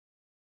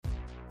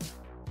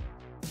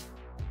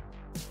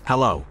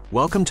Hello,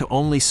 welcome to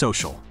Only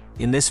Social.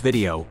 In this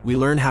video, we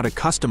learn how to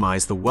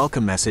customize the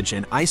welcome message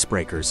and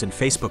icebreakers in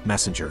Facebook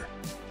Messenger.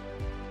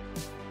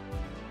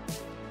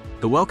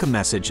 The welcome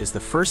message is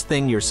the first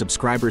thing your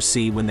subscribers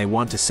see when they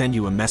want to send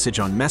you a message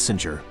on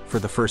Messenger for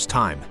the first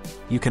time.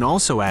 You can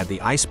also add the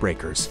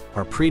icebreakers,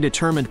 or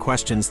predetermined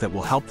questions that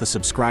will help the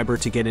subscriber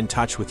to get in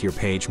touch with your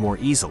page more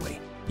easily.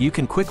 You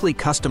can quickly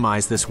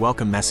customize this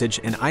welcome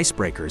message and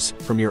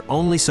icebreakers from your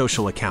Only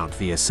Social account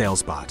via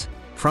SalesBot.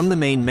 From the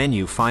main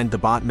menu, find the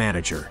Bot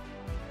Manager.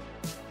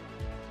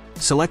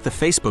 Select the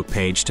Facebook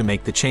page to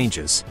make the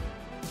changes.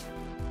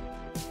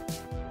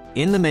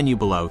 In the menu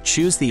below,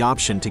 choose the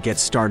option to Get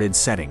Started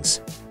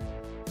Settings.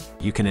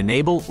 You can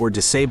enable or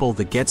disable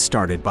the Get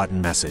Started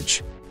button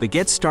message. The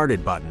Get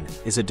Started button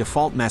is a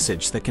default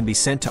message that can be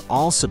sent to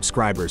all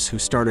subscribers who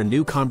start a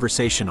new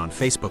conversation on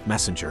Facebook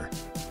Messenger.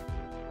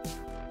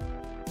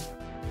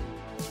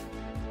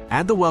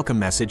 Add the welcome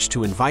message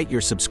to invite your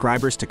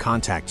subscribers to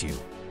contact you.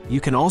 You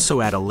can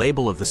also add a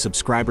label of the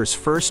subscriber's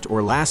first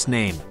or last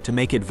name to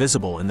make it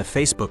visible in the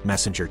Facebook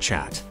Messenger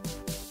chat.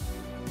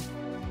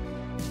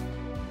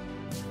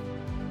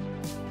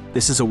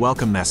 This is a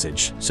welcome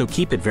message, so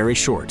keep it very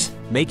short.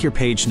 Make your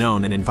page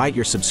known and invite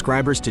your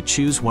subscribers to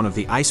choose one of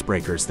the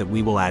icebreakers that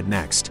we will add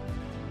next.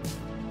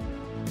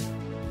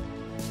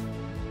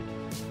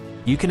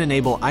 You can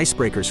enable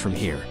icebreakers from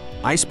here.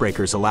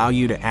 Icebreakers allow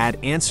you to add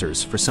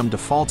answers for some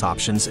default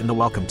options in the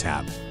Welcome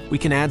tab. We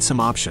can add some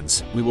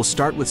options. We will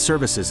start with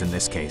services in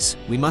this case.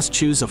 We must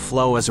choose a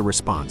flow as a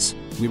response.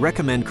 We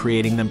recommend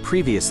creating them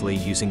previously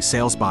using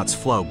SalesBot's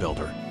Flow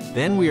Builder.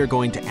 Then we are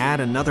going to add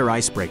another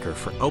icebreaker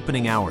for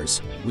opening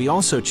hours. We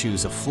also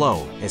choose a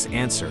flow as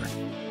answer.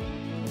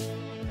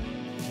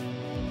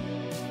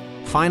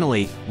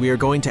 Finally, we are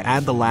going to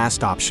add the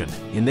last option,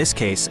 in this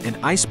case an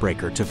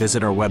icebreaker to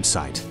visit our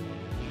website.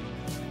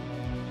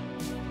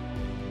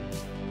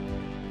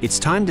 It's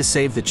time to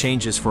save the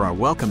changes for our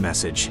welcome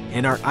message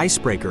and our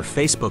icebreaker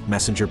Facebook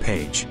Messenger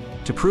page.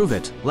 To prove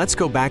it, let's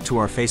go back to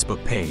our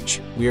Facebook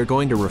page. We are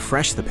going to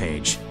refresh the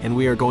page, and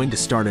we are going to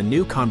start a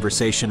new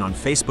conversation on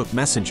Facebook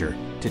Messenger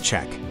to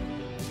check.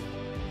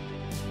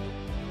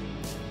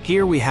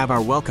 Here we have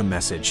our welcome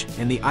message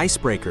and the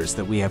icebreakers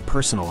that we have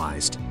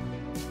personalized.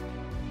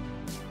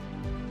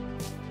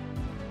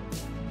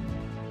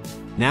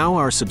 Now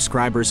our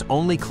subscribers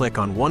only click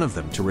on one of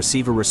them to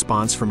receive a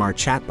response from our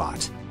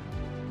chatbot.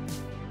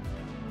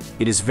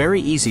 It is very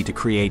easy to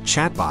create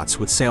chatbots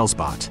with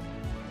SalesBot.